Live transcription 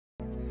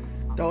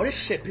Yo, this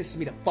shit pisses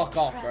me the fuck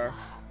off, bro.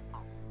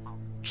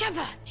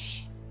 Trevor,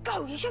 shh,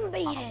 go, you shouldn't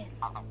be here.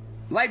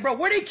 Like, bro,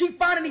 where do you keep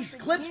finding these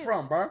clips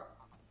from, bro?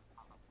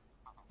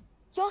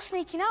 You're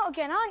sneaking out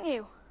again, aren't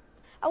you?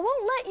 I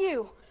won't let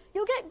you.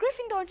 You'll get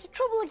Gryffindor into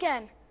trouble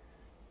again.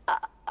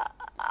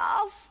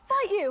 I'll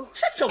fight you.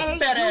 Shut your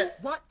fat ass.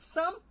 You want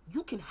some?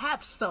 You can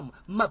have some,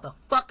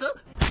 motherfucker.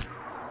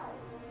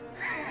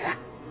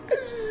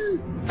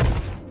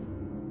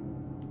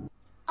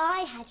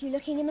 I had you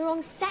looking in the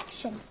wrong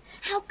section.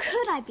 How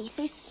could I be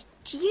so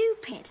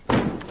stupid?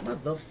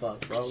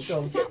 Motherfucker, bro.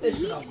 Yo, get this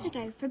shit Weeks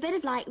ago for a bit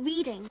of light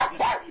reading.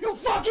 You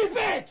fucking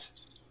bitch!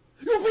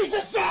 You piece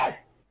of shit!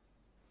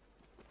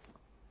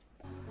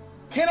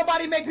 Can't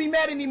nobody make me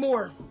mad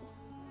anymore.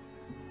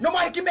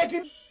 Nobody can make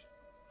me...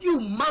 You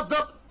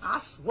mother... I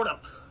swear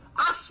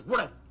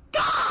to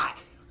God!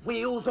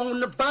 Wheels on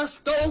the bus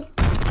go...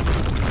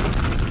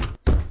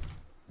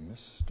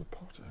 Mr.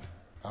 Potter,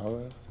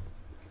 our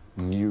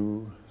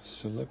new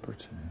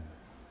celebrity.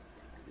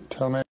 Tell me...